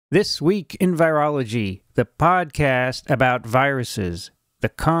This Week in Virology, the podcast about viruses, the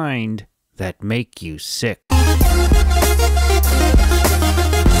kind that make you sick.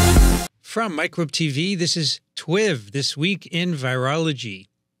 From Microbe TV, this is TWiV, This Week in Virology,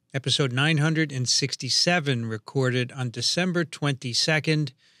 episode 967, recorded on December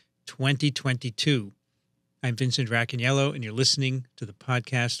 22nd, 2022. I'm Vincent Racaniello, and you're listening to the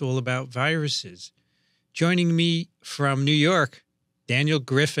podcast all about viruses. Joining me from New York, Daniel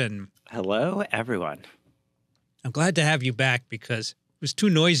Griffin. Hello, everyone. I'm glad to have you back because it was too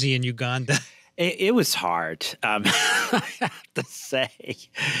noisy in Uganda. It was hard, I have to say.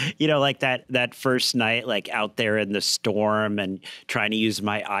 You know, like that first night, like out there in the storm and trying to use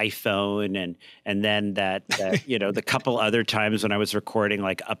my iPhone, and then that you know, the couple other times when I was recording,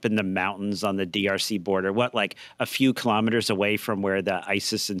 like up in the mountains on the DRC border, like a few kilometers away from where the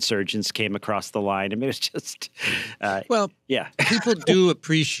ISIS insurgents came across the line. I mean, it was just yeah. People do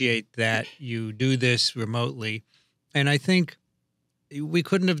appreciate that you do this remotely, and I think we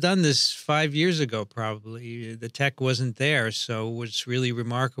couldn't have done this 5 years ago, probably. The tech wasn't there, so it's really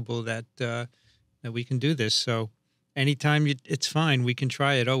remarkable that that we can do this. So anytime it's fine. We can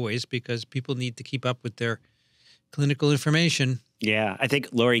try it always because people need to keep up with their clinical information. Yeah, I think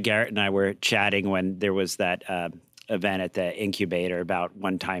Lori Garrett and I were chatting when there was that event at the incubator about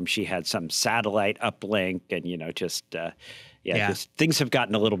one time she had some satellite uplink and, you know, just things have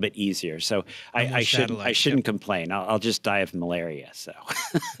gotten a little bit easier. So I shouldn't complain. I'll just die of malaria. So,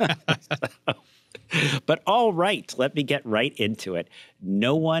 but all right, let me get right into it.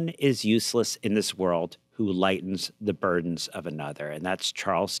 No one is useless in this world who lightens the burdens of another. And that's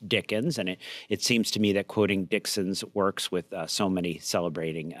Charles Dickens. And it seems to me that quoting Dickens works with so many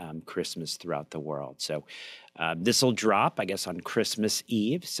celebrating Christmas throughout the world. So this will drop, I guess, on Christmas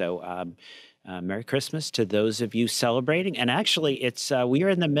Eve. So Merry Christmas to those of you celebrating. And actually, we are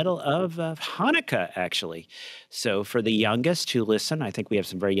in the middle of Hanukkah, actually. So for the youngest who listen, I think we have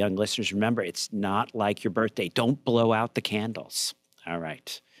some very young listeners. Remember, it's not like your birthday. Don't blow out the candles. All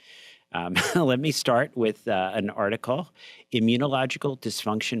right. Let me start with an article. Immunological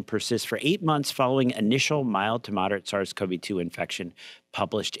dysfunction persists for 8 months following initial mild to moderate SARS-CoV-2 infection,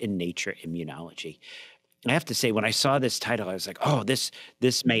 published in Nature Immunology. I have to say, when I saw this title, I was like, oh, this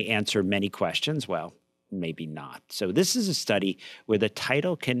may answer many questions. Well, maybe not. So this is a study where the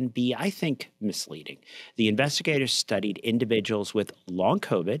title can be, I think, misleading. The investigators studied individuals with long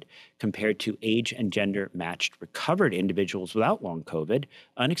COVID compared to age and gender matched recovered individuals without long COVID,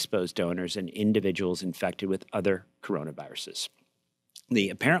 unexposed donors, and individuals infected with other coronaviruses.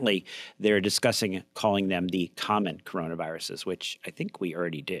 Apparently, they're discussing calling them the common coronaviruses, which I think we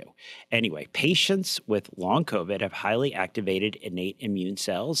already do. Anyway, patients with long COVID have highly activated innate immune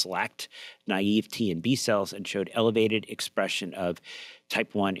cells, lacked naive T and B cells, and showed elevated expression of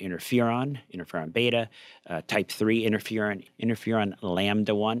type 1 interferon beta, type 3 interferon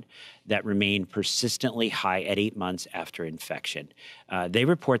lambda 1, that remain persistently high at 8 months after infection. They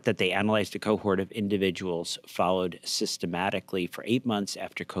report that they analyzed a cohort of individuals followed systematically for 8 months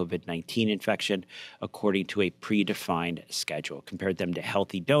after COVID-19 infection according to a predefined schedule, compared them to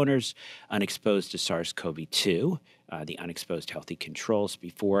healthy donors unexposed to SARS-CoV-2, the unexposed healthy controls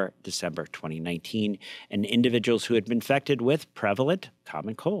before December 2019, and individuals who had been infected with prevalent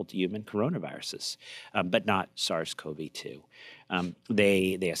common cold human coronaviruses, but not SARS-CoV-2.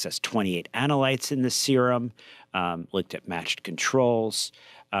 They assessed 28 analytes in the serum, looked at matched controls,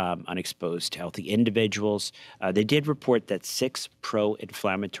 unexposed healthy individuals. They did report that 6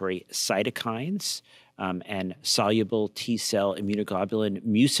 pro-inflammatory cytokines and soluble T-cell immunoglobulin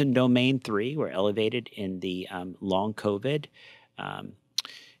mucin domain 3 were elevated in the long COVID,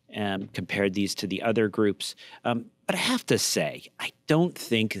 compared these to the other groups. But I have to say, I don't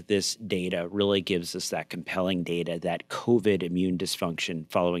think this data really gives us that compelling data that COVID immune dysfunction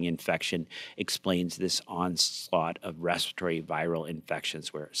following infection explains this onslaught of respiratory viral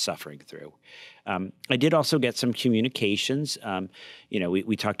infections we're suffering through. I did also get some communications.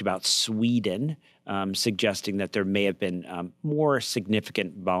 We talked about Sweden suggesting that there may have been more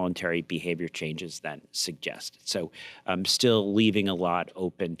significant voluntary behavior changes than suggested. So still leaving a lot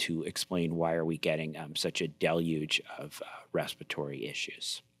open to explain why are we getting such a deluge of respiratory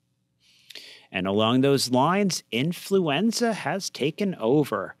issues. And along those lines, influenza has taken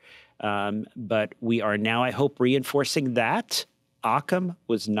over. But we are now, I hope, reinforcing that Occam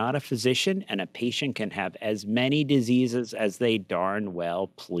was not a physician, and a patient can have as many diseases as they darn well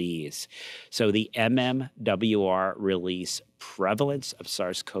please. So the MMWR release prevalence of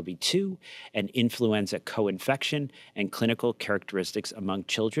SARS-CoV-2 and influenza co-infection and clinical characteristics among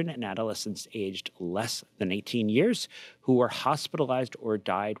children and adolescents aged less than 18 years who were hospitalized or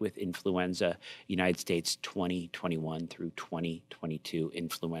died with influenza, United States 2021 through 2022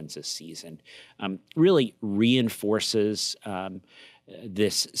 influenza season. Really reinforces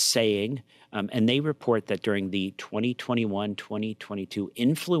this saying, and they report that during the 2021-2022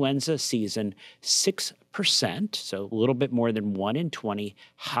 influenza season, 6%, so a little bit more than 1 in 20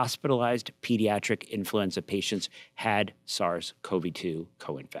 hospitalized pediatric influenza patients had SARS-CoV-2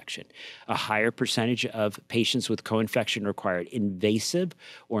 co-infection. A higher percentage of patients with co-infection required invasive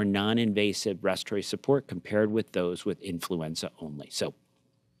or non-invasive respiratory support compared with those with influenza only. So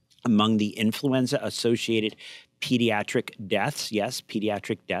among the influenza-associated pediatric deaths, yes,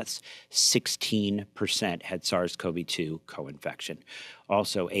 pediatric deaths, 16% had SARS-CoV-2 co-infection.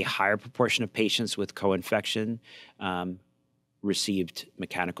 Also, a higher proportion of patients with co-infection received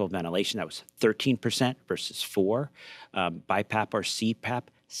mechanical ventilation. That was 13% versus 4%. BiPAP or CPAP,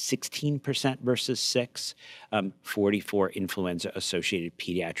 16% versus 6%. 44 influenza-associated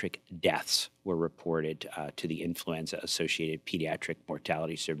pediatric deaths were reported to the influenza-associated pediatric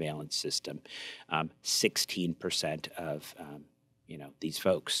mortality surveillance system. 16% of these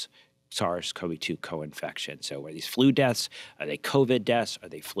folks SARS-CoV-2 co-infection. So are these flu deaths? Are they COVID deaths? Are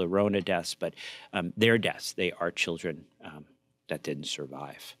they flurona deaths? But they're deaths. They are children that didn't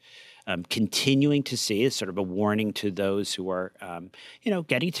survive. Continuing to see is sort of a warning to those who are,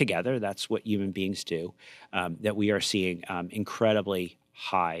 getting together. That's what human beings do. That we are seeing incredibly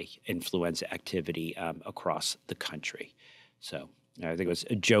high influenza activity across the country. So I think I was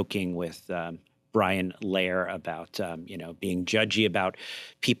joking with Brian Lair about, being judgy about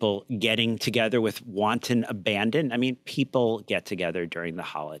people getting together with wanton abandon. I mean, people get together during the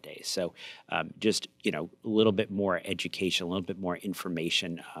holidays. So just, a little bit more education, a little bit more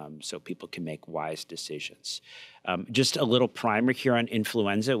information so people can make wise decisions. Just a little primer here on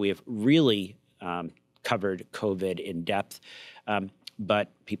influenza. We have really covered COVID in depth.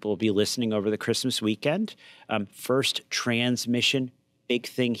 But people will be listening over the Christmas weekend. First transmission. Big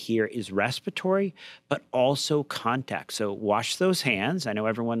thing here is respiratory, but also contact. So wash those hands. I know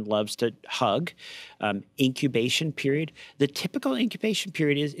everyone loves to hug. Incubation period. The typical incubation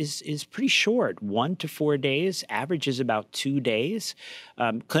period is pretty short, 1 to 4 days. Average is about 2 days.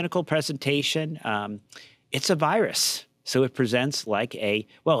 Clinical presentation. It's a virus, so it presents like an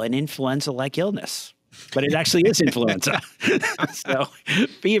influenza-like illness. But it actually is influenza. So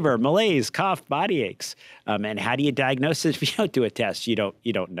fever, malaise, cough, body aches. And how do you diagnose it if you don't do a test? You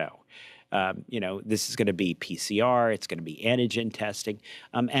don't know. This is going to be PCR. It's going to be antigen testing,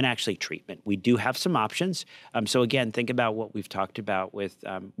 and actually treatment. We do have some options. So again, think about what we've talked about with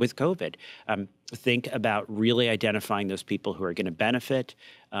COVID. Think about really identifying those people who are going to benefit,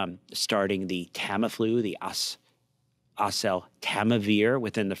 starting the Tamiflu, the Ritonavir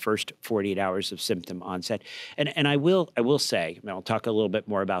within the first 48 hours of symptom onset. And I will say, and I'll talk a little bit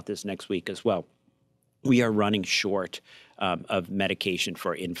more about this next week as well, we are running short of medication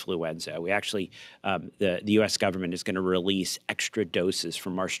for influenza. We actually, the U.S. government is going to release extra doses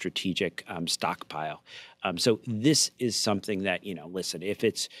from our strategic stockpile. So this is something that, listen, if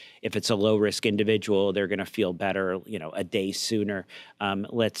it's a low-risk individual, they're going to feel better, a day sooner.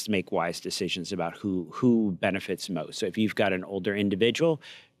 Let's make wise decisions about who benefits most. So if you've got an older individual,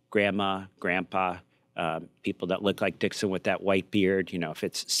 grandma, grandpa, people that look like Dixon with that white beard, if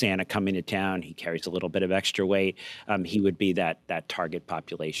it's Santa coming to town, he carries a little bit of extra weight. He would be that target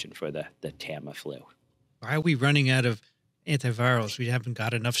population for the Tamiflu. Why are we running out of antivirals? We haven't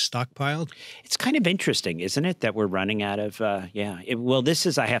got enough stockpiled? It's kind of interesting, isn't it, that we're running out of, this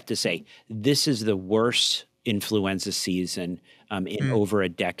is, I have to say, this is the worst influenza season in over a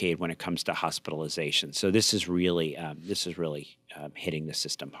decade when it comes to hospitalization. So this is really hitting the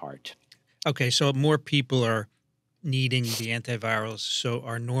system hard. Okay, so more people are needing the antivirals, so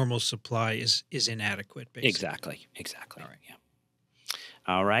our normal supply is inadequate, basically. Exactly. All right. Yeah.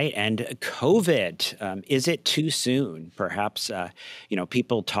 All right. And COVID, is it too soon? Perhaps,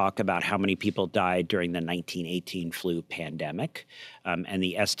 people talk about how many people died during the 1918 flu pandemic. And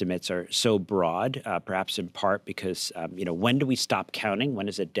the estimates are so broad, perhaps in part because, when do we stop counting? When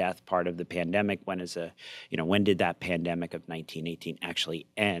is a death part of the pandemic? When did that pandemic of 1918 actually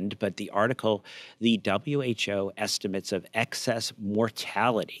end? But the article, the WHO estimates of excess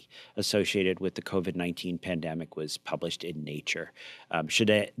mortality associated with the COVID-19 pandemic was published in Nature,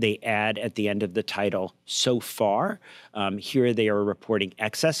 Should they add at the end of the title, so far? Here they are reporting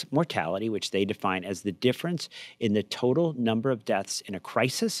excess mortality, which they define as the difference in the total number of deaths in a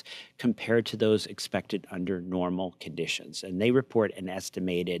crisis compared to those expected under normal conditions. And they report an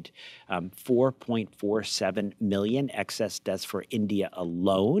estimated 4.47 million excess deaths for India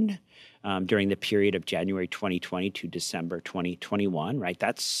alone during the period of January 2020 to December 2021, right?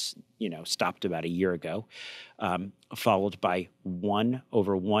 That's, stopped about a year ago, followed by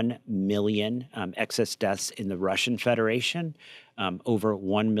over 1 million excess deaths in the Russian Federation, over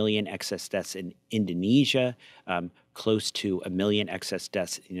 1 million excess deaths in Indonesia, close to 1 million excess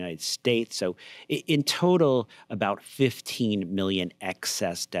deaths in the United States. So in total, about 15 million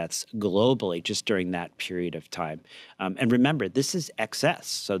excess deaths globally just during that period of time. And remember, this is excess.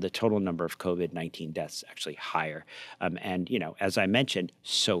 So the total number of COVID-19 deaths is actually higher. And, as I mentioned,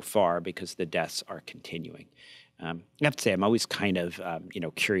 so far, because the deaths are continuing. I have to say, I'm always kind of,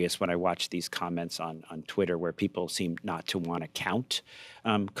 curious when I watch these comments on Twitter where people seem not to want to count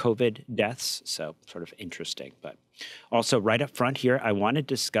COVID deaths. So sort of interesting. But also right up front here, I want to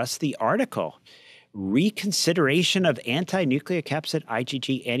discuss the article, Reconsideration of Anti-Nucleocapsid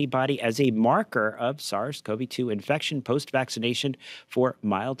IgG Antibody as a Marker of SARS-CoV-2 Infection Post-Vaccination for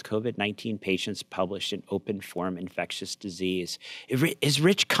Mild COVID-19 Patients, published in Open Forum Infectious Disease. Is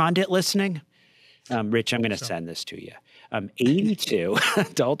Rich Condit listening? Rich, I'm going to send this to you. 82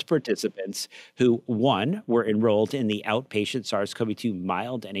 adult participants who, one, were enrolled in the outpatient SARS-CoV-2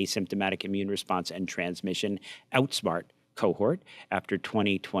 mild and asymptomatic immune response and transmission OUTSMART cohort after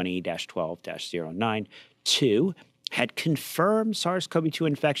 2020-12-09. Two, had confirmed SARS-CoV-2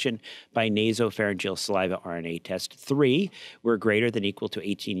 infection by nasopharyngeal saliva RNA test. 3 were greater than or equal to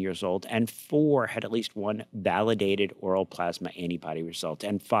 18 years old. And 4 had at least one validated oral plasma antibody result.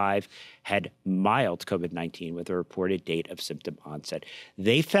 And 5 had mild COVID-19 with a reported date of symptom onset.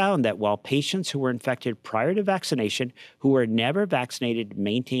 They found that while patients who were infected prior to vaccination, who were never vaccinated,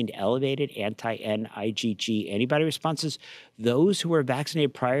 maintained elevated anti-N IgG antibody responses, those who were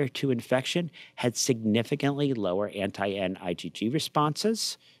vaccinated prior to infection had significantly lower anti-N IgG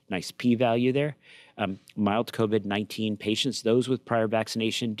responses. Nice p-value there. Mild COVID-19 patients, those with prior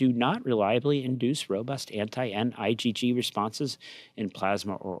vaccination, do not reliably induce robust anti-N IgG responses in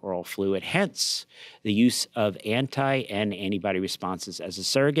plasma or oral fluid. Hence, the use of anti-N antibody responses as a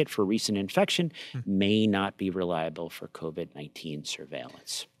surrogate for recent infection may not be reliable for COVID-19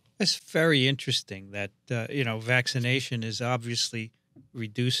 surveillance. It's very interesting that, vaccination is obviously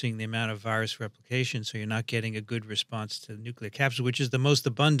reducing the amount of virus replication, so you're not getting a good response to nucleocapsid, which is the most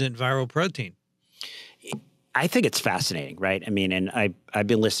abundant viral protein. I think it's fascinating, right? I mean, and I've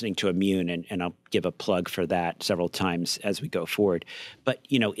been listening to Immune, and I'll give a plug for that several times as we go forward. But,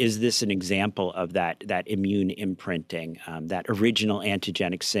 is this an example of that immune imprinting, that original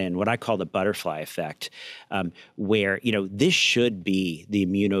antigenic sin, what I call the butterfly effect, where, this should be the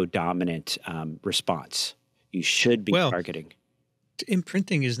immunodominant response. You should be targeting.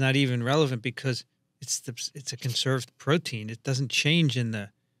 Imprinting is not even relevant because it's a conserved protein. It doesn't change in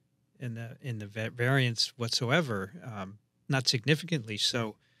the variants whatsoever, not significantly.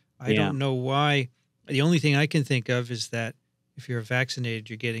 So I don't know why. The only thing I can think of is that if you're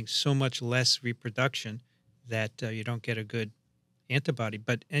vaccinated, you're getting so much less reproduction that you don't get a good antibody.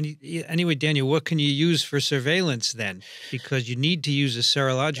 But anyway, Daniel, what can you use for surveillance then? Because you need to use a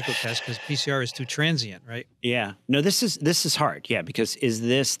serological test because PCR is too transient, right? Yeah. No, this is hard. Yeah, because is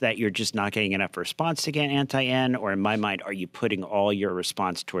this that you're just not getting enough response to get anti-N, or in my mind, are you putting all your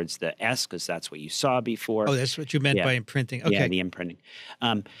response towards the S because that's what you saw before? Oh, that's what you meant by imprinting. Okay. Yeah, the imprinting.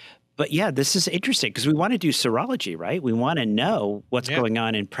 But yeah, this is interesting because we want to do serology, right? We want to know what's going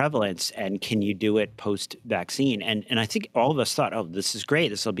on in prevalence, and can you do it post-vaccine? And I think all of us thought, oh, this is great.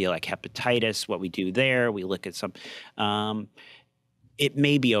 This will be like hepatitis, what we do there. We look at some it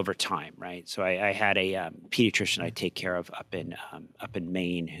may be over time, right? So I had a pediatrician I take care of up in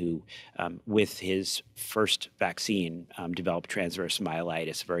Maine who, with his first vaccine, developed transverse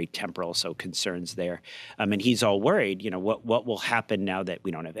myelitis, very temporal, so concerns there. And he's all worried, what will happen now that we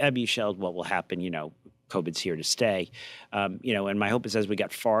don't have Evusheld? What will happen, COVID's here to stay. And my hope is as we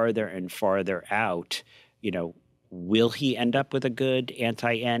get farther and farther out, will he end up with a good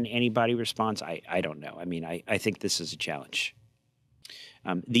anti-N antibody response? I don't know. I mean, I think this is a challenge.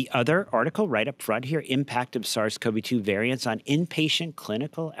 The other article right up front here, Impact of SARS-CoV-2 Variants on Inpatient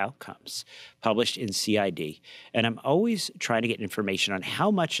Clinical Outcomes, published in CID. And I'm always trying to get information on how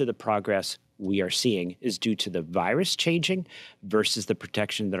much of the progress we are seeing is due to the virus changing versus the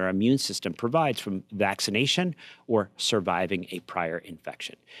protection that our immune system provides from vaccination or surviving a prior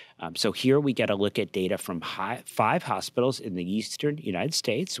infection. So here we get a look at data from 5 hospitals in the eastern United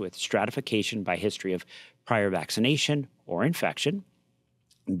States with stratification by history of prior vaccination or infection.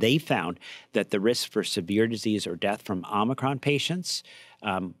 They found that the risk for severe disease or death from Omicron patients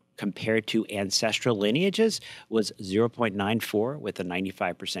compared to ancestral lineages was 0.94 with a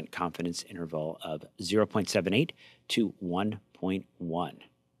 95% confidence interval of 0.78 to 1.1.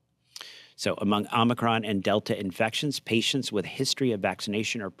 So among Omicron and Delta infections, patients with a history of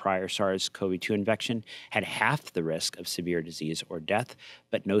vaccination or prior SARS-CoV-2 infection had half the risk of severe disease or death,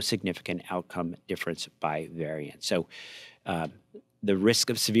 but no significant outcome difference by variant. So the risk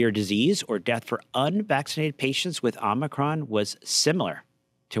of severe disease or death for unvaccinated patients with Omicron was similar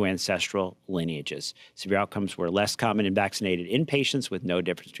to ancestral lineages. Severe outcomes were less common in vaccinated inpatients with no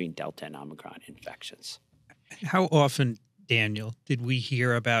difference between Delta and Omicron infections. How often, Daniel, did we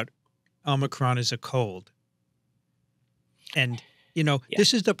hear about Omicron as a cold? And,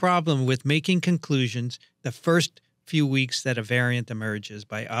 This is the problem with making conclusions the first few weeks that a variant emerges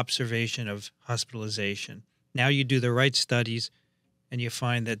by observation of hospitalization. Now you do the right studies and you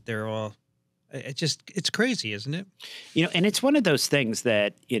find that they're all, it's crazy, isn't it? And it's one of those things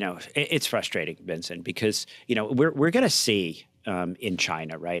that, it's frustrating, Vincent, because, we're going to see in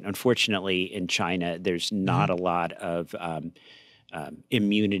China, right? Unfortunately, in China, there's not a lot of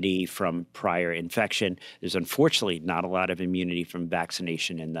immunity from prior infection. There's unfortunately not a lot of immunity from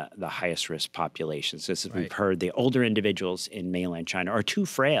vaccination in the highest risk populations. As we've heard, the older individuals in mainland China are too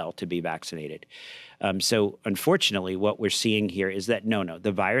frail to be vaccinated. So unfortunately, what we're seeing here is that no,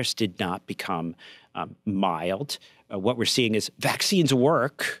 the virus did not become mild. What we're seeing is vaccines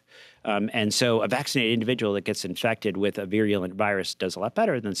work. And so a vaccinated individual that gets infected with a virulent virus does a lot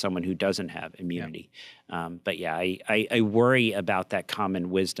better than someone who doesn't have immunity. But yeah, I worry about that common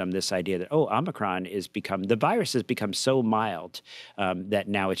wisdom, this idea that, Omicron the virus has become so mild that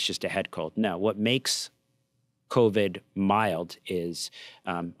now it's just a head cold. No, what makes COVID mild is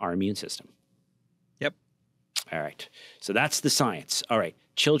our immune system. Yep. All right. So that's the science. All right.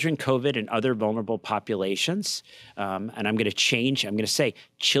 Children, COVID, and other vulnerable populations. And I'm going to say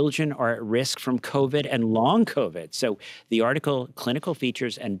children are at risk from COVID and long COVID. So the article, Clinical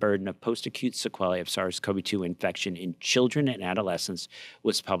Features and Burden of Post-Acute Sequelae of SARS-CoV-2 Infection in Children and Adolescents,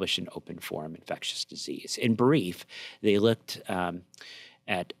 was published in Open Forum Infectious Disease. In brief, they looked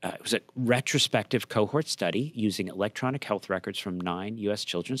it was a retrospective cohort study using electronic health records from 9 U.S.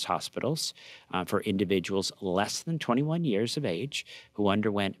 children's hospitals for individuals less than 21 years of age who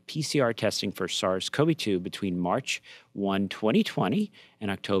underwent PCR testing for SARS-CoV-2 between March 1, 2020 and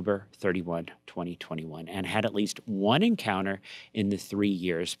October 31, 2021, and had at least one encounter in the 3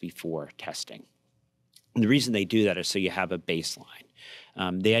 years before testing. And the reason they do that is so you have a baseline.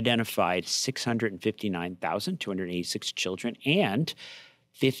 They identified 659,286 children and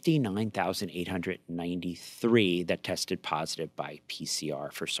 59,893 that tested positive by PCR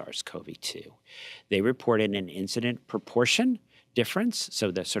for SARS-CoV-2. They reported an incident proportion difference,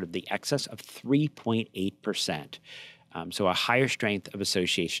 so the excess of 3.8%. So a higher strength of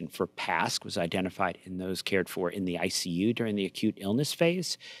association for PASC was identified in those cared for in the ICU during the acute illness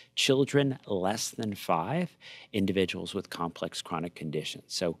phase, children less than 5, individuals with complex chronic conditions.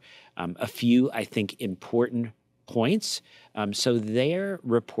 So a few, I think, important points. So they're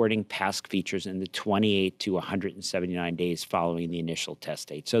reporting PASC features in the 28 to 179 days following the initial test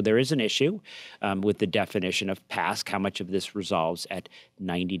date. So there is an issue with the definition of PASC, how much of this resolves at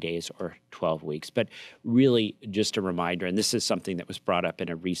 90 days or 12 weeks. But really just a reminder, and this is something that was brought up in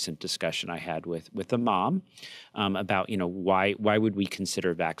a recent discussion I had with a mom about, why would we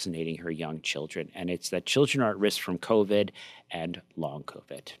consider vaccinating her young children? And it's that children are at risk from COVID and long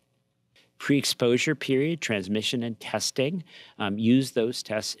COVID. Pre-exposure period, transmission, and testing. Use those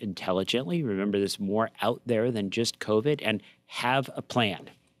tests intelligently. Remember, there's more out there than just COVID, and have a plan.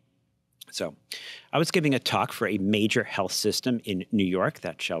 So I was giving a talk for a major health system in New York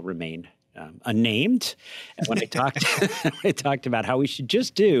that shall remain unnamed. And when I talked about how we should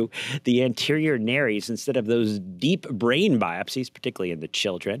just do the anterior nares instead of those deep brain biopsies, particularly in the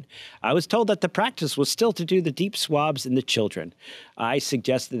children, I was told that the practice was still to do the deep swabs in the children. I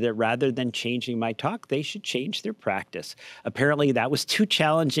suggested that rather than changing my talk, they should change their practice. Apparently, that was too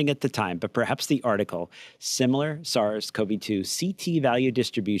challenging at the time, but perhaps the article, Similar SARS-CoV-2 Ct value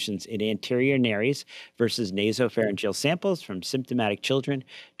distributions in anterior nares versus nasopharyngeal samples from symptomatic children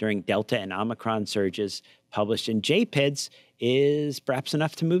during Delta and Omicron surges, published in JPIDS, is perhaps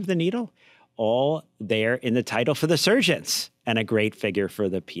enough to move the needle. All there in the title for the surgeons, and a great figure for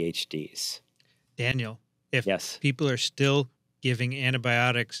the PhDs. Daniel, if Yes. people are still giving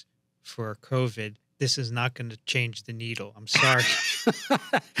antibiotics for COVID, this is not going to change the needle. I'm sorry.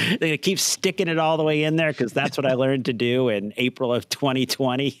 They're going to keep sticking it all the way in there because that's what I learned to do in April of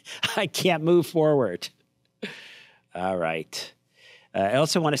 2020. I can't move forward. All right. I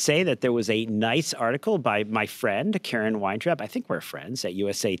also want to say that there was a nice article by my friend, Karen Weintraub, I think we're friends, at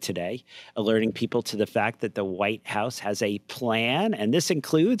USA Today, alerting people to the fact that the White House has a plan. And this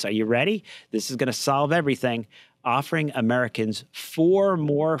includes, are you ready? This is going to solve everything. Offering Americans 4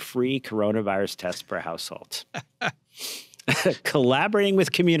 more free coronavirus tests per household. Collaborating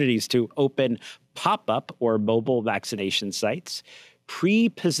with communities to open pop-up or mobile vaccination sites,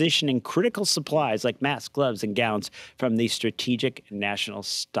 pre-positioning critical supplies like masks, gloves, and gowns from the strategic national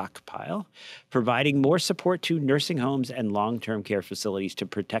stockpile, providing more support to nursing homes and long-term care facilities to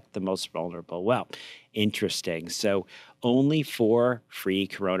protect the most vulnerable. Well, interesting. So only 4 free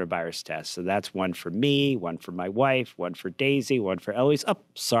coronavirus tests. So that's 1 for me, 1 for my wife, 1 for Daisy, 1 for Eloise. Oh,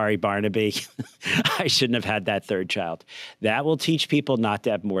 sorry, Barnaby. I shouldn't have had that 3rd child. That will teach people not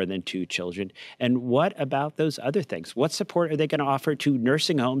to have more than 2 children. And what about those other things? What support are they going to offer to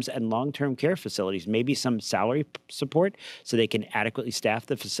nursing homes and long-term care facilities? Maybe some salary support so they can adequately staff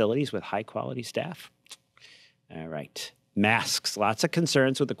the facilities with high-quality staff? All right. Masks, lots of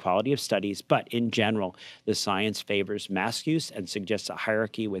concerns with the quality of studies, but in general, the science favors mask use and suggests a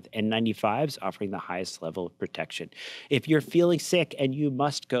hierarchy with N95s offering the highest level of protection. If you're feeling sick and you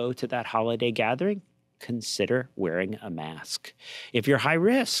must go to that holiday gathering, consider wearing a mask. If you're high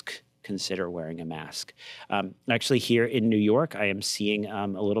risk, consider wearing a mask. Actually, here in New York, I am seeing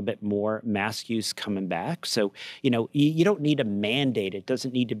a little bit more mask use coming back. So, you don't need a mandate. It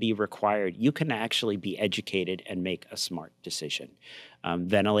doesn't need to be required. You can actually be educated and make a smart decision.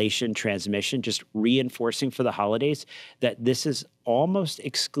 Ventilation, transmission, just reinforcing for the holidays that this is almost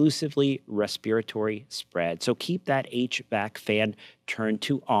exclusively respiratory spread. So keep that HVAC fan turned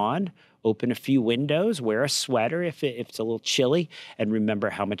to on. Open a few windows, wear a sweater if it's a little chilly, and remember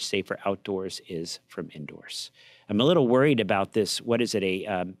how much safer outdoors is from indoors. I'm a little worried about this. What is it,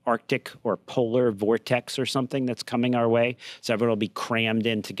 a Arctic or polar vortex or something that's coming our way? So everyone will be crammed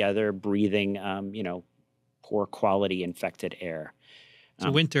in together, breathing, poor quality infected air.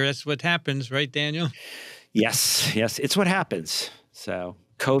 So winter, that's what happens, right, Daniel? Yes, it's what happens. So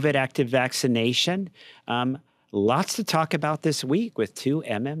COVID active vaccination. Lots to talk about this week with 2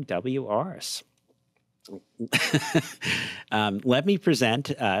 MMWRs. Let me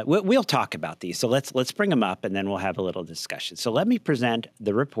present, we'll talk about these. So let's bring them up and then we'll have a little discussion. So let me present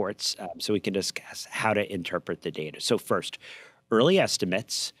the reports so we can discuss how to interpret the data. So first, early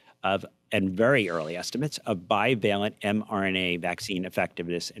estimates and very early estimates of bivalent mRNA vaccine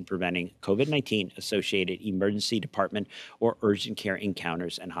effectiveness in preventing COVID-19 associated emergency department or urgent care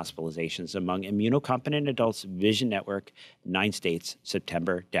encounters and hospitalizations among immunocompetent adults, Vision Network, 9 states,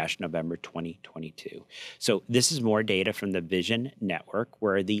 September-November 2022. So this is more data from the Vision Network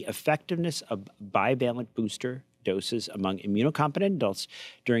where the effectiveness of bivalent booster doses among immunocompetent adults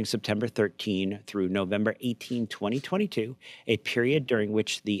during September 13 through November 18, 2022, a period during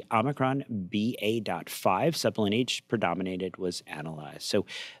which the Omicron BA.5 sublineage predominated, was analyzed. So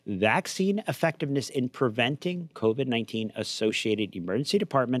vaccine effectiveness in preventing COVID-19 associated emergency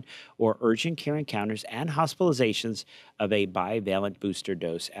department or urgent care encounters and hospitalizations of a bivalent booster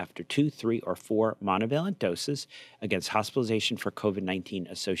dose after 2, 3, or 4 monovalent doses against hospitalization for COVID-19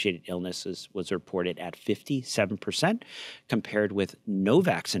 associated illnesses was reported at 57% compared with no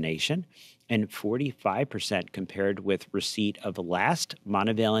vaccination and 45% compared with receipt of last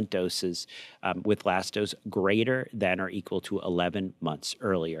monovalent doses with last dose greater than or equal to 11 months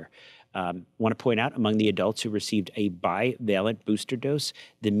earlier. Want to point out, among the adults who received a bivalent booster dose,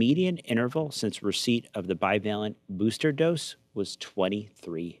 the median interval since receipt of the bivalent booster dose was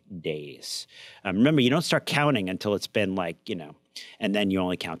 23 days. Remember, you don't start counting until it's been and then you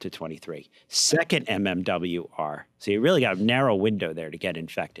only count to 23. Second MMWR. So you really got a narrow window there to get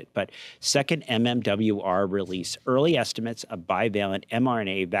infected. But second MMWR release early estimates of bivalent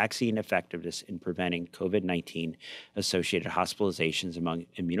mRNA vaccine effectiveness in preventing COVID-19 associated hospitalizations among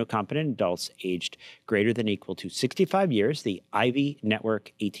immunocompetent adults aged greater than or equal to 65 years, the IV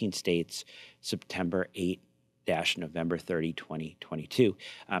network, 18 states, September 8, November 30, 2022,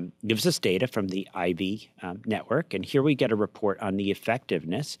 gives us data from the IV network. And here we get a report on the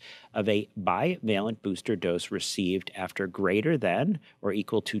effectiveness of a bivalent booster dose received after greater than or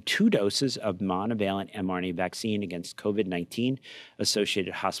equal to 2 doses of monovalent mRNA vaccine against COVID-19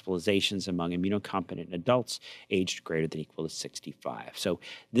 associated hospitalizations among immunocompetent adults aged greater than or equal to 65. So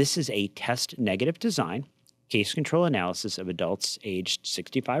this is a test negative design case control analysis of adults aged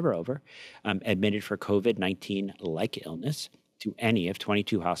 65 or over admitted for COVID-19-like illness to any of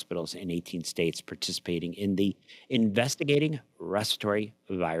 22 hospitals in 18 states participating in the Investigating Respiratory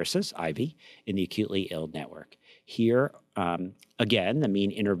Viruses, IV, in the Acutely Ill Network. Here, again, the mean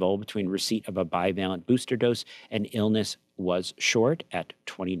interval between receipt of a bivalent booster dose and illness was short at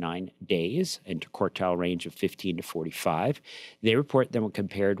 29 days, interquartile range of 15 to 45. They report that when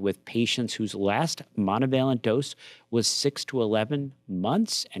compared with patients whose last monovalent dose was 6 to 11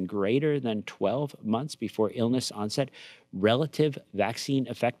 months and greater than 12 months before illness onset, relative vaccine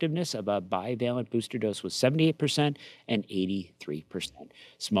effectiveness of a bivalent booster dose was 78% and 83%.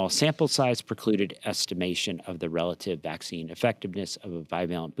 Small sample size precluded estimation of the relative vaccine effectiveness of a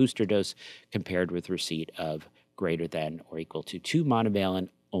bivalent booster dose compared with receipt of greater than or equal to 2 monovalent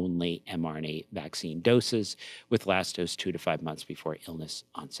only mRNA vaccine doses with last dose 2 to 5 months before illness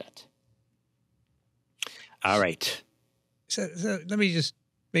onset. All right. So let me just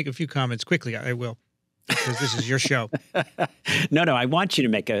make a few comments quickly. I will, because this is your show. No, I want you to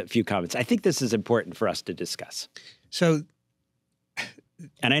make a few comments. I think this is important for us to discuss. So,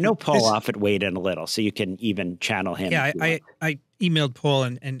 and I know Paul Offit weighed in a little, so you can even channel him. Yeah, I emailed Paul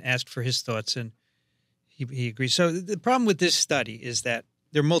and asked for his thoughts, and he agrees. So the problem with this study is that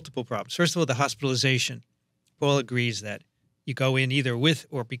there are multiple problems. First of all, the hospitalization. Paul agrees that you go in either with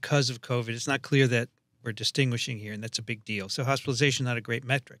or because of COVID. It's not clear that we're distinguishing here, and that's a big deal. So hospitalization, not a great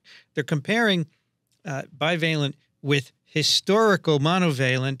metric. They're comparing bivalent with historical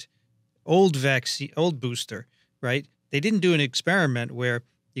monovalent old booster, right? They didn't do an experiment where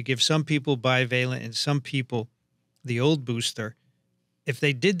you give some people bivalent and some people the old booster. If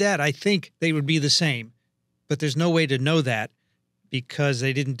they did that, I think they would be the same. But there's no way to know that because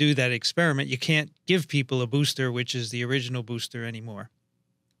they didn't do that experiment. You can't give people a booster, which is the original booster, anymore.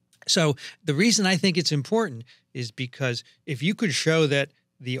 So the reason I think it's important is because if you could show that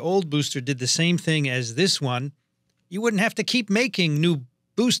the old booster did the same thing as this one, you wouldn't have to keep making new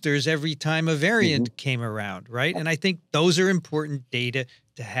boosters every time a variant came around, right? And I think those are important data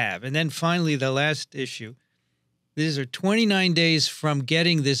to have. And then finally, the last issue. These are 29 days from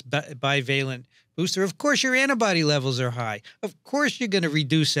getting this bivalent booster. Of course, your antibody levels are high. Of course, you're going to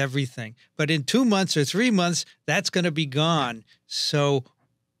reduce everything. But in 2 months or 3 months, that's going to be gone. So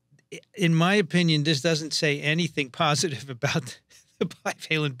in my opinion, this doesn't say anything positive about the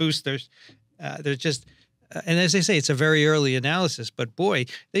bivalent boosters. They're just, and as I say, it's a very early analysis. But boy,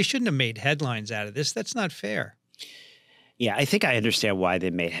 they shouldn't have made headlines out of this. That's not fair. Yeah, I think I understand why they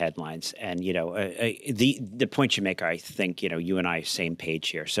made headlines, and the point you make, I think you and I same page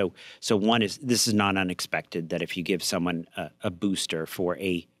here. So one is this is not unexpected that if you give someone a booster for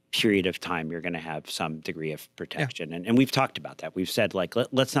a period of time, you're going to have some degree of protection, and we've talked about that. We've said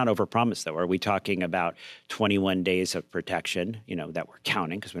let's not overpromise though. Are we talking about 21 days of protection? That we're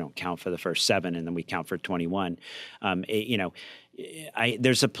counting because we don't count for the first 7 and then we count for 21.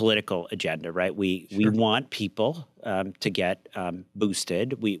 There's a political agenda, right? We want people to get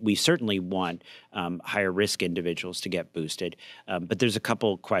boosted. We certainly want higher risk individuals to get boosted. But there's a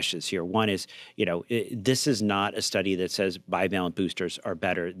couple questions here. One is, this is not a study that says bivalent boosters are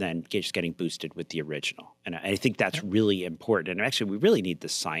better than just getting boosted with the original. And I think that's really important. And actually, we really need the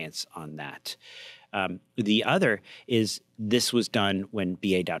science on that. The other is this was done when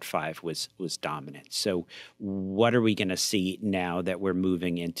BA.5 was dominant. So what are we going to see now that we're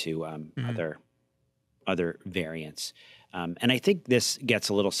moving into other variants? And I think this gets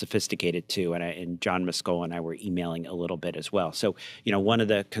a little sophisticated too. And John Muscola and I were emailing a little bit as well. So, one of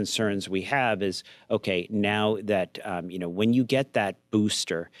the concerns we have is, okay, now that, when you get that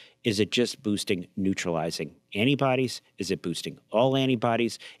booster, is it just boosting neutralizing antibodies? Is it boosting all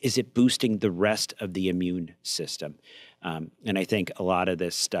antibodies? Is it boosting the rest of the immune system? And I think a lot of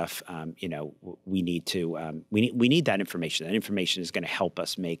this stuff, we need to we need that information. That information is going to help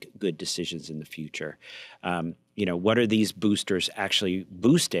us make good decisions in the future. What are these boosters actually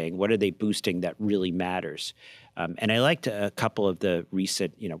boosting? What are they boosting that really matters? And I liked a couple of the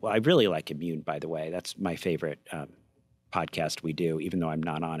recent, I really like Immune, by the way. That's my favorite podcast we do, even though I'm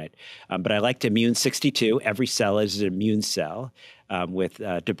not on it. But I liked Immune 62. Every cell is an immune cell with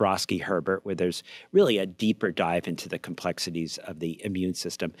Dabrowski Herbert, where there's really a deeper dive into the complexities of the immune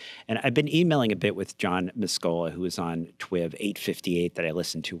system. And I've been emailing a bit with John Muscola, who was on TWiV 858 that I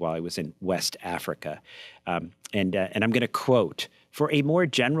listened to while I was in West Africa. And I'm going to quote For a more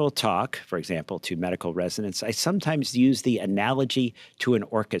general talk, for example, to medical residents, I sometimes use the analogy to an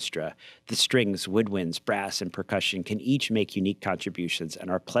orchestra. The strings, woodwinds, brass, and percussion can each make unique contributions and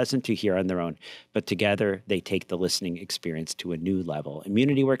are pleasant to hear on their own, but together they take the listening experience to a new level.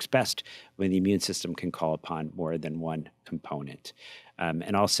 Immunity works best when the immune system can call upon more than one component.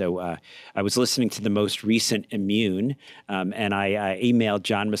 And also, I was listening to the most recent Immune, and I emailed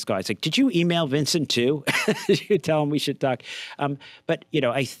John Muscal. I was like, did you email Vincent too? Did you tell him we should talk? But,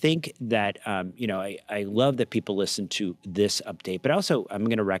 I think that, I love that people listen to this update, but also I'm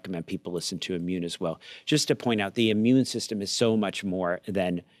going to recommend people listen to Immune as well. Just to point out, the immune system is so much more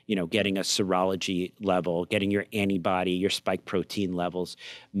than, getting a serology level, getting your antibody, your spike protein levels,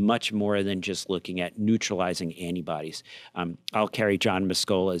 much more than just looking at neutralizing antibodies. I'll carry John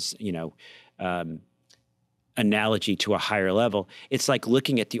Muscola's, analogy to a higher level. It's like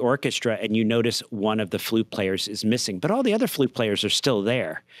looking at the orchestra and you notice one of the flute players is missing, but all the other flute players are still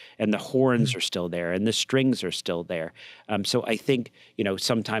there, and the horns are still there, and the strings are still there. So I think,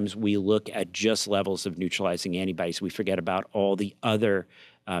 sometimes we look at just levels of neutralizing antibodies. We forget about all the other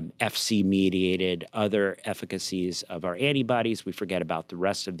FC-mediated other efficacies of our antibodies. We forget about the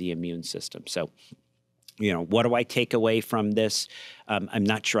rest of the immune system. So, what do I take away from this? I'm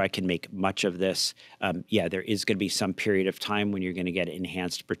not sure I can make much of this. There is going to be some period of time when you're going to get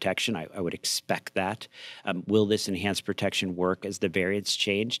enhanced protection. I would expect that. Will this enhanced protection work as the variants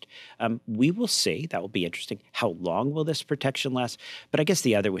changed? We will see. That will be interesting. How long will this protection last? But I guess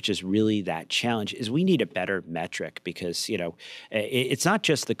the other, which is really that challenge, is we need a better metric because, it's not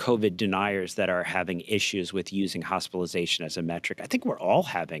just the COVID deniers that are having issues with using hospitalization as a metric. I think we're all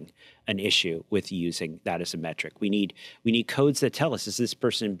having an issue with using that as a metric. We need codes that tell us, is this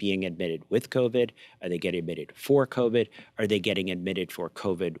person being admitted with COVID? Are they getting admitted for COVID? Are they getting admitted for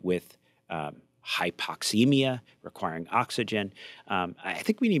COVID with hypoxemia, requiring oxygen? I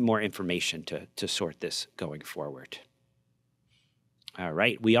think we need more information to sort this going forward. All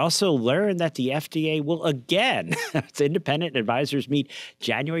right. We also learned that the FDA will again, its independent advisors meet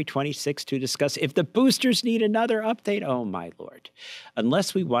January 26th to discuss if the boosters need another update. Oh, my Lord.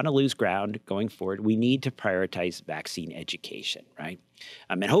 Unless we want to lose ground going forward, we need to prioritize vaccine education, right?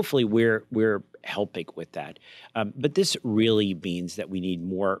 And hopefully we're helping with that. But this really means that we need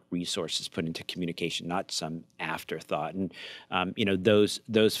more resources put into communication, not some afterthought. And,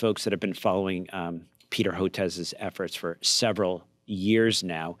 those folks that have been following Peter Hotez's efforts for several years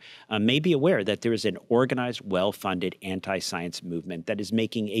now may be aware that there is an organized, well-funded anti-science movement that is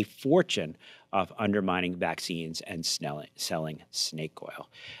making a fortune off undermining vaccines and selling snake oil.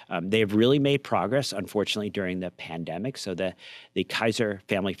 They have really made progress, unfortunately, during the pandemic. So the Kaiser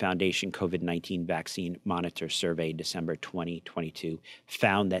Family Foundation COVID-19 Vaccine Monitor Survey in December 2022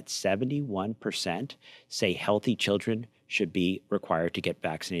 found that 71% say healthy children should be required to get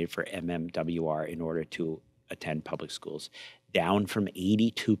vaccinated for MMWR in order to attend public schools, down from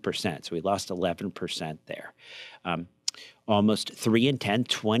 82%. So we lost 11% there. Almost 3 in 10,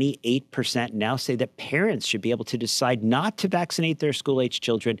 28% now say that parents should be able to decide not to vaccinate their school-age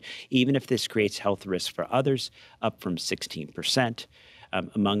children, even if this creates health risks for others, up from 16%.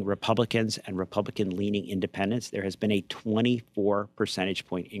 Among Republicans and Republican-leaning independents, there has been a 24 percentage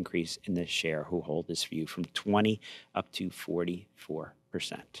point increase in the share who hold this view, from 20 up to 44%.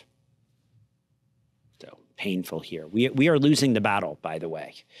 Painful here. We are losing the battle, by the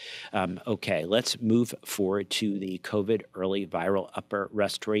way. Okay, let's move forward to the COVID early viral upper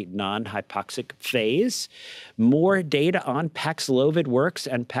respiratory non-hypoxic phase. More data on Paxlovid works,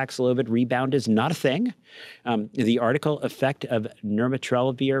 and Paxlovid rebound is not a thing. The article, Effect of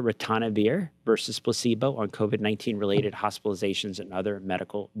Nirmatrelvir, Ritonavir versus Placebo on COVID-19 related hospitalizations and other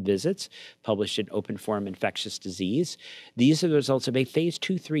medical visits, published in Open Forum Infectious Disease. These are the results of a phase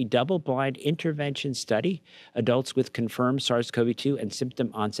 2-3 double-blind intervention study. Adults with confirmed SARS-CoV-2 and symptom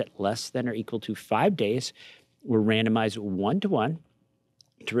onset less than or equal to 5 days were randomized 1-to-1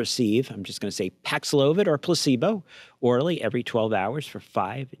 to receive, I'm just going to say, Paxlovid or placebo orally every 12 hours for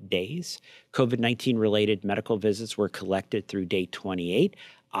 5 days. COVID-19 related medical visits were collected through day 28.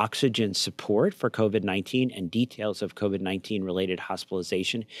 Oxygen support for COVID-19 and details of COVID-19 related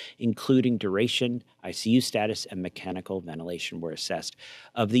hospitalization, including duration, ICU status, and mechanical ventilation, were assessed.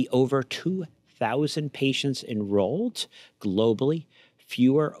 Of the over 2,000 patients enrolled globally,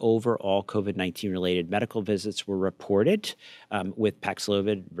 fewer overall COVID-19 related medical visits were reported with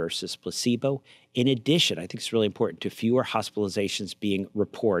Paxlovid versus placebo. In addition, I think it's really important, to fewer hospitalizations being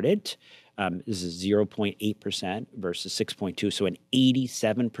reported. This is 0.8% versus 6.2%, so an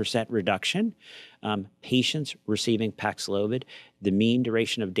 87% reduction. Patients receiving Paxlovid, the mean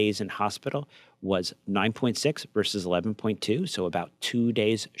duration of days in hospital was 9.6 versus 11.2, so about 2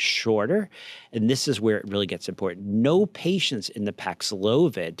 days shorter. And this is where it really gets important. No patients in the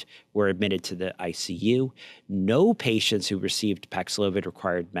Paxlovid were admitted to the ICU. No patients who received Paxlovid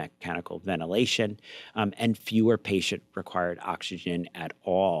required mechanical ventilation, and fewer patients required oxygen at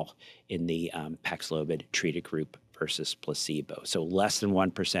all in the Paxlovid treated group versus placebo. So less than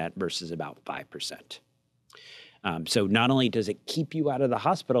 1% versus about 5%. So not only does it keep you out of the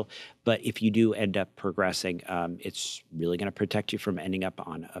hospital, but if you do end up progressing, it's really going to protect you from ending up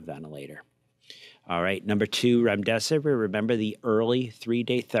on a ventilator. All right, number 2, remdesivir. Remember the early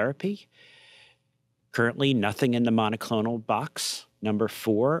 3-day therapy? Currently, nothing in the monoclonal box. Number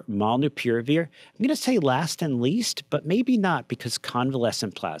 4, molnupiravir. I'm going to say last and least, but maybe not, because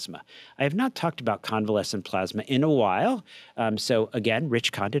convalescent plasma. I have not talked about convalescent plasma in a while. So again,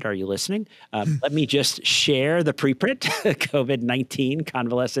 Rich Condit, are you listening? Let me just share the preprint. COVID-19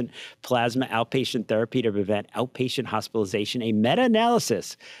 convalescent plasma outpatient therapy to prevent outpatient hospitalization, a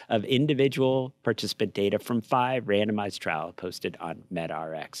meta-analysis of individual participant data from 5 randomized trials posted on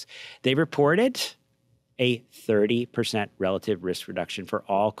medRx. They reported a 30% relative risk reduction for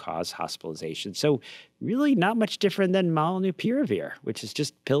all-cause hospitalization. So really not much different than molnupiravir, which is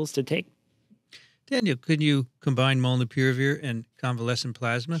just pills to take. Daniel, could you combine molnupiravir and convalescent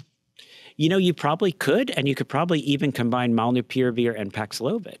plasma? You know, you probably could, and you could probably even combine molnupiravir and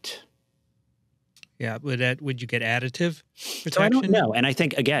Paxlovid. Yeah, would you get additive protection? So I don't know, and I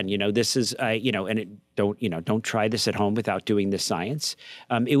think again, this is, don't try this at home without doing the science.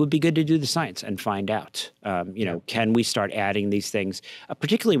 It would be good to do the science and find out. Can we start adding these things,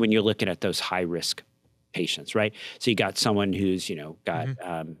 particularly when you're looking at those high risk patients, right? So you got someone who's got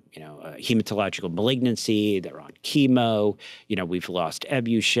a hematological malignancy, they're on chemo. We've lost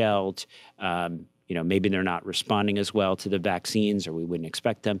Evusheld. Maybe they're not responding as well to the vaccines, or we wouldn't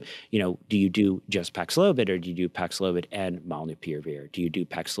expect them. Do you do just Paxlovid, or do you do Paxlovid and molnupiravir? Do you do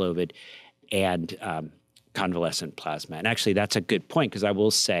Paxlovid and convalescent plasma? And actually, that's a good point, because I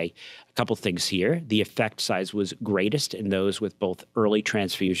will say a couple things here. The effect size was greatest in those with both early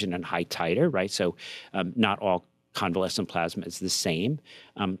transfusion and high titer, right? So not all convalescent plasma is the same.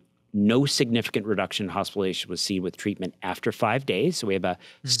 No significant reduction in hospitalization was seen with treatment after 5 days. So we have a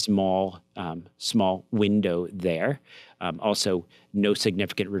small window there. Also, no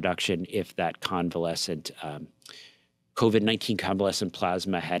significant reduction if that convalescent COVID-19 convalescent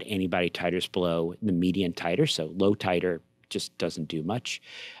plasma had antibody titers below the median titer. So low titer just doesn't do much.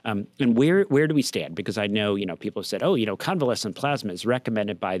 And where do we stand? Because I know, people have said, convalescent plasma is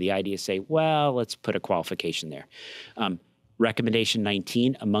recommended by the IDSA. Well, let's put a qualification there. Recommendation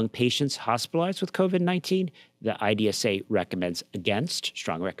 19, among patients hospitalized with COVID-19, the IDSA recommends against,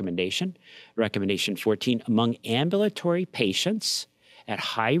 strong recommendation. Recommendation 14, among ambulatory patients at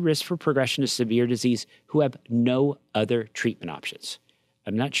high risk for progression to severe disease who have no other treatment options.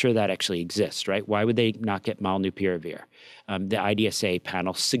 I'm not sure that actually exists, right? Why would they not get molnupiravir? The IDSA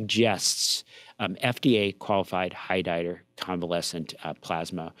panel suggests FDA qualified high titer convalescent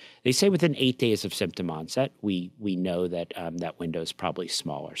plasma. They say within 8 days of symptom onset. We know that that window is probably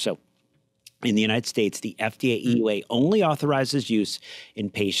smaller. So in the United States, the FDA EUA only authorizes use in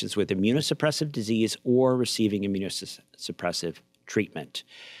patients with immunosuppressive disease or receiving immunosuppressive treatment.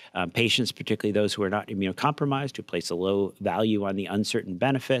 Patients, particularly those who are not immunocompromised, who place a low value on the uncertain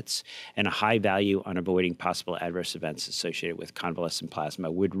benefits and a high value on avoiding possible adverse events associated with convalescent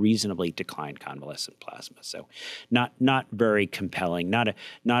plasma, would reasonably decline convalescent plasma. So, not very compelling. Not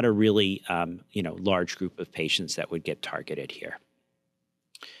a really large group of patients that would get targeted here.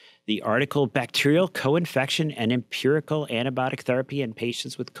 The article, Bacterial Co-Infection and Empirical Antibiotic Therapy in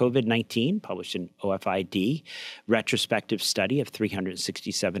Patients with COVID-19, published in OFID, retrospective study of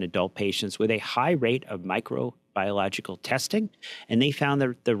 367 adult patients with a high rate of microbiological testing. And they found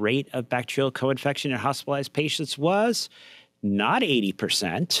that the rate of bacterial co-infection in hospitalized patients was not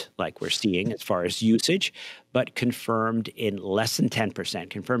 80%, like we're seeing as far as usage, but confirmed in less than 10%,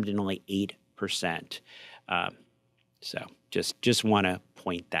 confirmed in only 8%. So just want to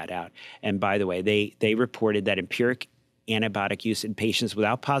point that out. And by the way, they reported that empiric antibiotic use in patients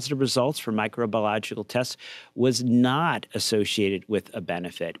without positive results for microbiological tests was not associated with a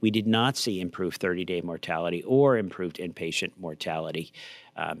benefit. We did not see improved 30-day mortality or improved inpatient mortality.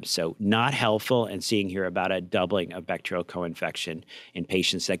 So not helpful, and seeing here about a doubling of bacterial co-infection in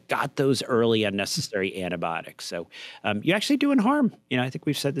patients that got those early unnecessary antibiotics. So you're actually doing harm. I think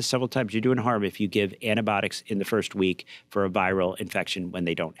we've said this several times. You're doing harm if you give antibiotics in the first week for a viral infection when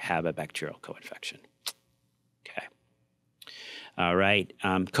they don't have a bacterial co-infection. Okay. All right.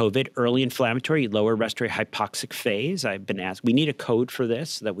 COVID, early inflammatory, lower respiratory hypoxic phase. I've been asked, we need a code for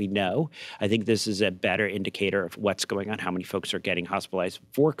this so that we know. I think this is a better indicator of what's going on, how many folks are getting hospitalized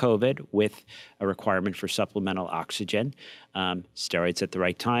for COVID with a requirement for supplemental oxygen, steroids at the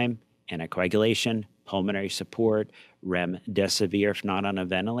right time, anticoagulation, pulmonary support, remdesivir if not on a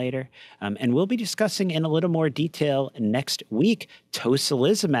ventilator. And we'll be discussing in a little more detail next week.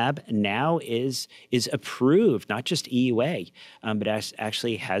 Tocilizumab now is approved, not just EUA, but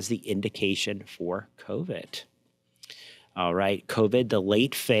actually has the indication for COVID. All right, COVID, the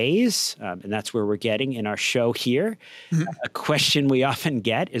late phase, and that's where we're getting in our show here. A question we often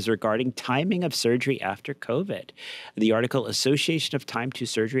get is regarding timing of surgery after COVID. The article, Association of Time to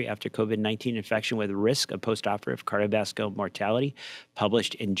Surgery After COVID-19 Infection with Risk of Postoperative Cardiovascular Mortality,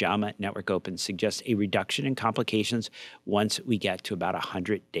 published in JAMA Network Open, suggests a reduction in complications once we get to about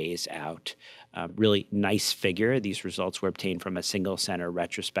 100 days out. Really nice figure. These results were obtained from a single center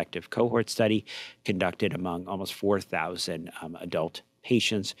retrospective cohort study conducted among almost 4,000 adult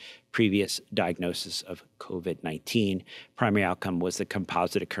patients, previous diagnosis of COVID-19. Primary outcome was the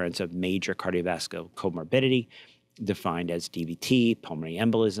composite occurrence of major cardiovascular comorbidity, defined as DVT, pulmonary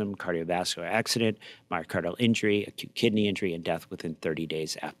embolism, cardiovascular accident, myocardial injury, acute kidney injury, and death within 30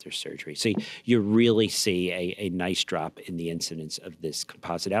 days after surgery. So you really see a nice drop in the incidence of this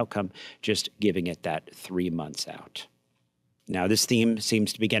composite outcome, just giving it that 3 months out. Now, this theme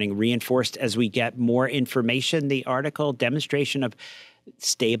seems to be getting reinforced as we get more information. The article, demonstration of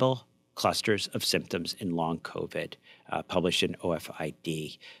stable clusters of symptoms in long COVID, published in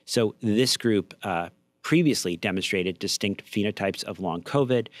OFID. So this group previously demonstrated distinct phenotypes of long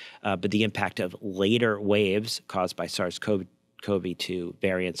COVID, but the impact of later waves caused by SARS-CoV-2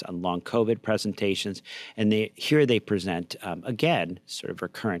 variants on long COVID presentations. And here they present, again, sort of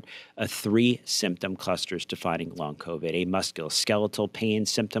recurrent, 3 symptom clusters defining long COVID: a musculoskeletal pain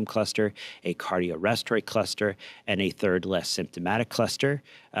symptom cluster, a cardiorespiratory cluster, and a third less symptomatic cluster.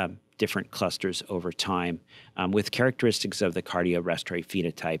 Different clusters over time, with characteristics of the cardiorespiratory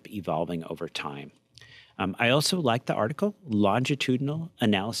phenotype evolving over time. I also like the article, longitudinal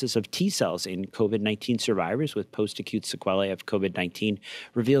analysis of T cells in COVID-19 survivors with post-acute sequelae of COVID-19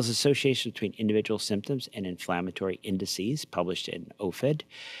 reveals association between individual symptoms and inflammatory indices, published in OFID.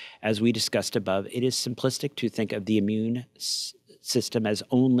 As we discussed above, it is simplistic to think of the immune system as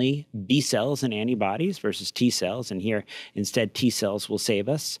only B cells and antibodies versus T cells, and here instead T cells will save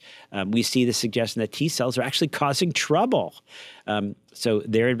us. We see the suggestion that T cells are actually causing trouble. So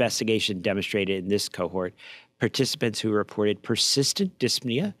their investigation demonstrated in this cohort participants who reported persistent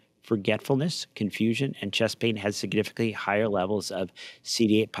dyspnea, forgetfulness, confusion, and chest pain had significantly higher levels of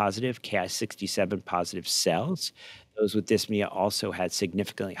CD8 positive, Ki67 positive cells. Those with dyspnea also had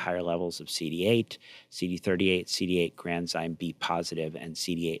significantly higher levels of CD8, CD38, CD8 granzyme B positive, and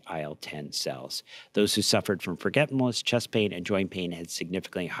CD8 IL-10 cells. Those who suffered from forgetfulness, chest pain, and joint pain had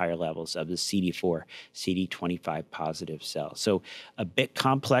significantly higher levels of the CD4, CD25 positive cells. So a bit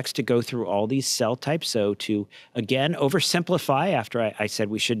complex to go through all these cell types. So to, again, oversimplify, after I said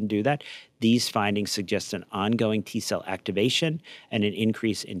we shouldn't do that, these findings suggest an ongoing T cell activation and an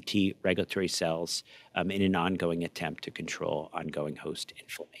increase in T regulatory cells in an ongoing attempt to control ongoing host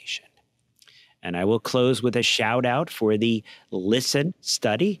inflammation. And I will close with a shout out for the LISTEN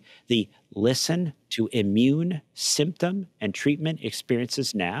study, the Listen to Immune Symptom and Treatment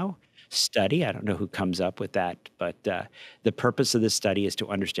Experiences Now study. I don't know who comes up with that, but the purpose of this study is to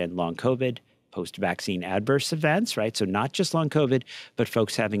understand long COVID, post-vaccine adverse events, right? So not just long COVID, but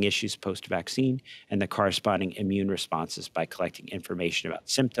folks having issues post-vaccine and the corresponding immune responses by collecting information about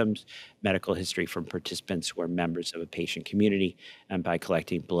symptoms, medical history from participants who are members of a patient community, and by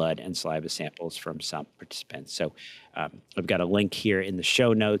collecting blood and saliva samples from some participants. So I've got a link here in the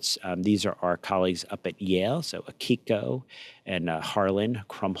show notes. These are our colleagues up at Yale, so Akiko and Harlan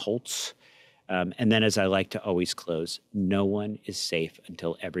Krumholtz. And then, as I like to always close, no one is safe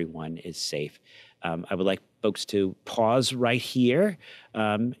until everyone is safe. I would like folks to pause right here,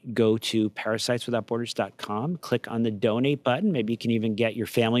 go to parasiteswithoutborders.com, click on the donate button. Maybe you can even get your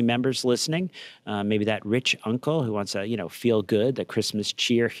family members listening. Maybe that rich uncle who wants to, feel good, the Christmas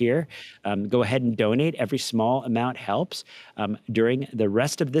cheer here. Go ahead and donate. Every small amount helps. During the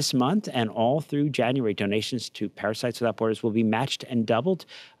rest of this month and all through January, donations to Parasites Without Borders will be matched and doubled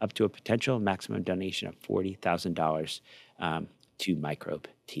up to a potential maximum donation of $40,000 to Microbe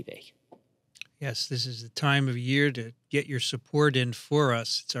TV. Yes, this is the time of year to get your support in for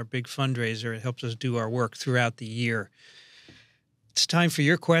us. It's our big fundraiser. It helps us do our work throughout the year. It's time for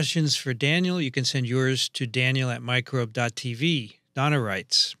your questions for Daniel. You can send yours to daniel@microbe.tv. Donna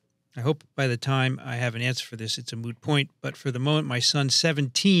writes, I hope by the time I have an answer for this, it's a moot point. But for the moment, my son,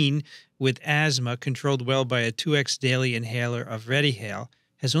 17, with asthma, controlled well by a 2x daily inhaler of Redihale,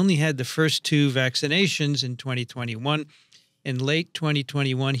 has only had the first 2 vaccinations in 2021. In late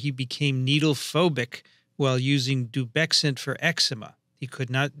 2021, he became needle phobic while using Dubexant for eczema. He could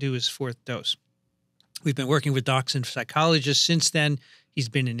not do his 4th dose. We've been working with docs and psychologists since then. He's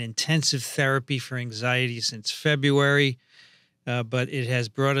been in intensive therapy for anxiety since February, but it has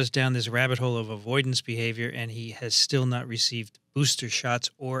brought us down this rabbit hole of avoidance behavior, and he has still not received booster shots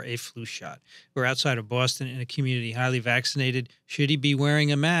or a flu shot. We're outside of Boston in a community highly vaccinated. Should he be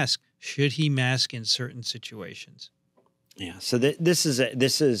wearing a mask? Should he mask in certain situations? Yeah, so this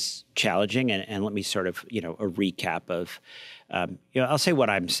is challenging, and let me sort of a recap of I'll say what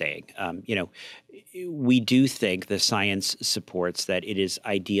I'm saying. We do think the science supports that it is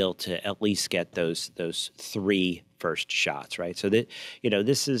ideal to at least get those 3 first shots, right? So that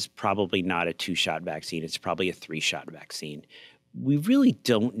this is probably not a 2-shot vaccine; it's probably a 3-shot vaccine. We really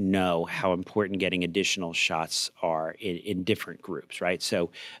don't know how important getting additional shots are in different groups, right? So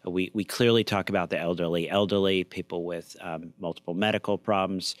we clearly talk about the elderly, people with multiple medical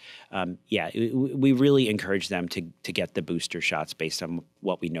problems. We really encourage them to get the booster shots based on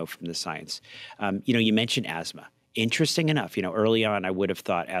what we know from the science. You mentioned asthma. Interesting enough, early on I would have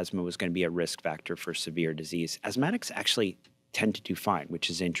thought asthma was going to be a risk factor for severe disease. Asthmatics actually tend to do fine, which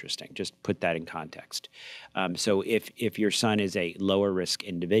is interesting. Just put that in context. So if your son is a lower risk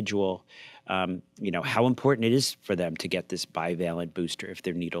individual, how important it is for them to get this bivalent booster if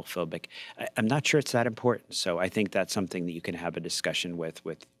they're needle phobic. I'm not sure it's that important. So I think that's something that you can have a discussion with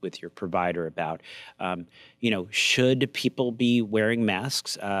your provider about. Should people be wearing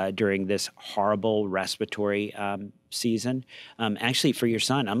masks during this horrible respiratory season? Actually, for your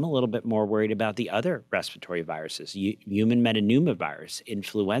son, I'm a little bit more worried about the other respiratory viruses, human metapneumovirus,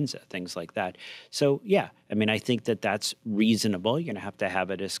 influenza, things like that. So yeah, I think that's reasonable. You're going to have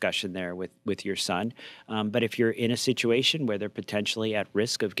a discussion there with your son. But if you're in a situation where they're potentially at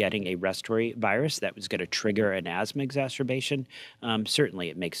risk of getting a respiratory virus that was going to trigger an asthma exacerbation, certainly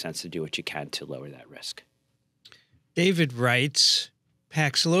it makes sense to do what you can to lower that risk. David writes,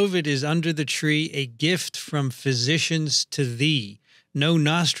 Paxlovid is under the tree, a gift from physicians to thee. No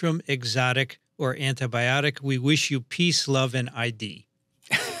nostrum, exotic, or antibiotic. We wish you peace, love, and ID.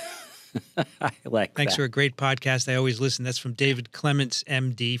 I like Thanks that. for a great podcast. I always listen. That's from David Clements,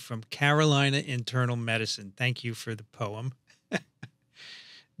 MD, from Carolina Internal Medicine. Thank you for the poem.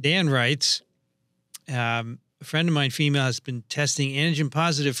 Dan writes, a friend of mine, female, has been testing antigen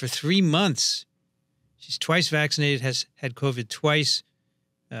positive for 3 months. She's twice vaccinated, has had COVID twice,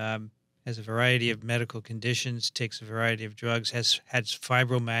 has a variety of medical conditions, takes a variety of drugs, has had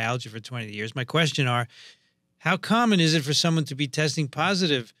fibromyalgia for 20 years. My question are, how common is it for someone to be testing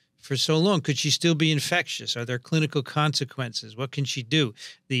positive for so long? Could she still be infectious? Are there clinical consequences? What can she do?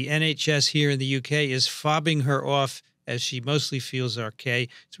 The NHS here in the UK is fobbing her off as she mostly feels okay.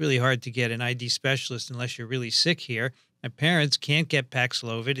 It's really hard to get an ID specialist unless you're really sick here. My parents can't get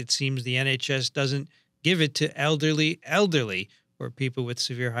Paxlovid. It seems the NHS doesn't give it to elderly, or people with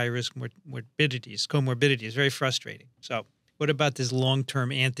severe high-risk comorbidities. Very frustrating. So what about this long-term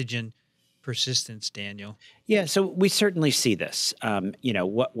antigen persistence, Daniel? Yeah, so we certainly see this.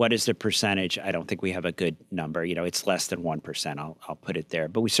 What is the percentage? I don't think we have a good number. It's less than 1%. I'll put it there.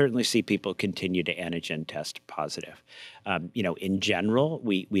 But we certainly see people continue to antigen test positive. In general,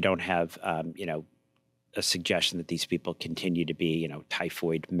 we don't have a suggestion that these people continue to be,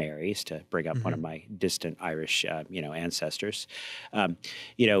 typhoid Marys, to bring up one of my distant Irish, ancestors.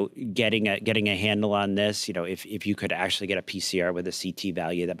 Getting a handle on this, if you could actually get a PCR with a CT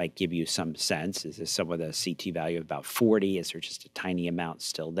value, that might give you some sense. Is this some of the CT value of about 40? Is there just a tiny amount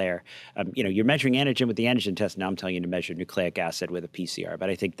still there? You're measuring antigen with the antigen test. Now I'm telling you to measure nucleic acid with a PCR. But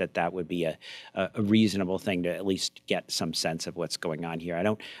I think that would be a reasonable thing to at least get some sense of what's going on here. I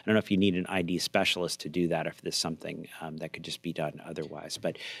don't know if you need an ID specialist to do that, if there's something that could just be done otherwise.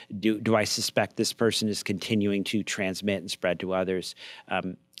 But do I suspect this person is continuing to transmit and spread to others?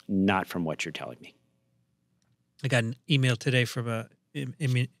 Not from what you're telling me. I got an email today from a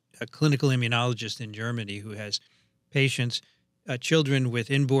clinical immunologist in Germany who has patients, children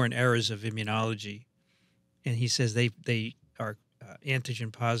with inborn errors of immunology. And he says they are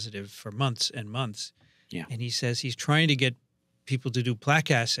antigen positive for months and months. Yeah. And he says he's trying to get people to do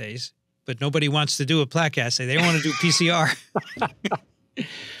plaque assays, but nobody wants to do a plaque assay. They want to do PCR.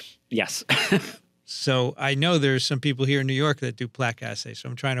 Yes. So I know there's some people here in New York that do plaque assays, so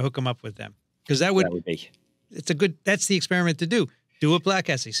I'm trying to hook them up with them. Because that would be. That's the experiment to do. Do a plaque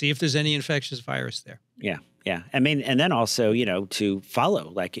assay. See if there's any infectious virus there. Yeah. Yeah. I mean, and then also, to follow,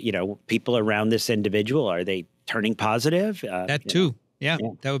 like, people around this individual, are they turning positive? That too. Yeah,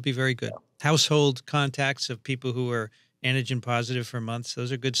 that would be very good. Household contacts of people who are antigen positive for months.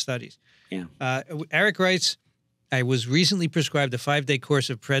 Those are good studies. Yeah. Eric writes, I was recently prescribed a 5-day course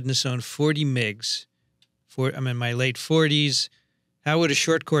of prednisone, 40 mgs. I'm in my late 40s. How would a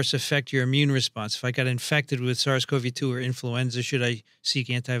short course affect your immune response? If I got infected with SARS-CoV-2 or influenza, should I seek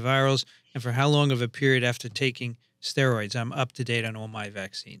antivirals? And for how long of a period after taking steroids? I'm up to date on all my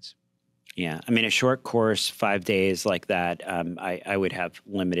vaccines. Yeah. I mean, a short course, 5 days like that, I would have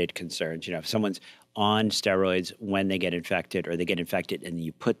limited concerns. If someone's on steroids when they get infected, or they get infected and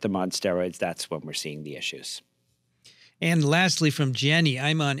you put them on steroids, that's when we're seeing the issues. And lastly, from Jenny,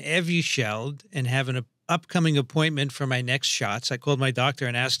 I'm on Evusheld and have an upcoming appointment for my next shots. I called my doctor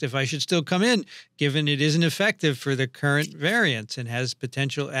and asked if I should still come in, given it isn't effective for the current variants and has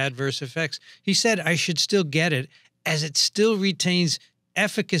potential adverse effects. He said I should still get it, as it still retains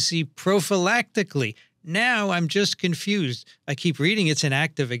efficacy prophylactically. Now I'm just confused. I keep reading it's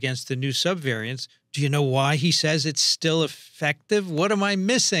inactive against the new subvariants. Do you know why he says it's still effective? What am I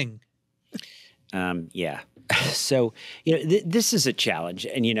missing? Yeah. So, this is a challenge,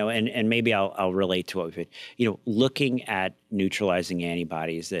 and, and maybe I'll relate to it. Looking at neutralizing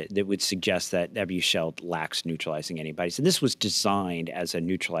antibodies that would suggest that Evusheld lacks neutralizing antibodies. And this was designed as a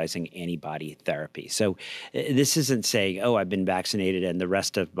neutralizing antibody therapy. So this isn't saying, oh, I've been vaccinated and the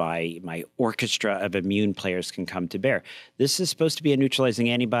rest of my orchestra of immune players can come to bear. This is supposed to be a neutralizing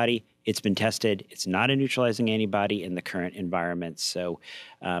antibody. It's been tested. It's not a neutralizing antibody in the current environment. So,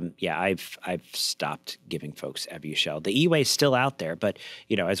 I've stopped giving folks Evusheld. The EUA is still out there, but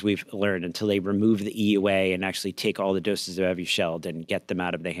as we've learned, until they remove the EUA and actually take all the doses of Evusheld and get them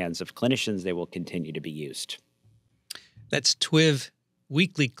out of the hands of clinicians, they will continue to be used. That's TWiV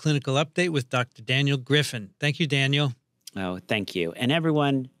Weekly Clinical Update with Dr. Daniel Griffin. Thank you, Daniel. Oh, thank you. And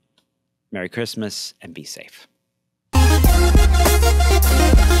everyone, Merry Christmas and be safe.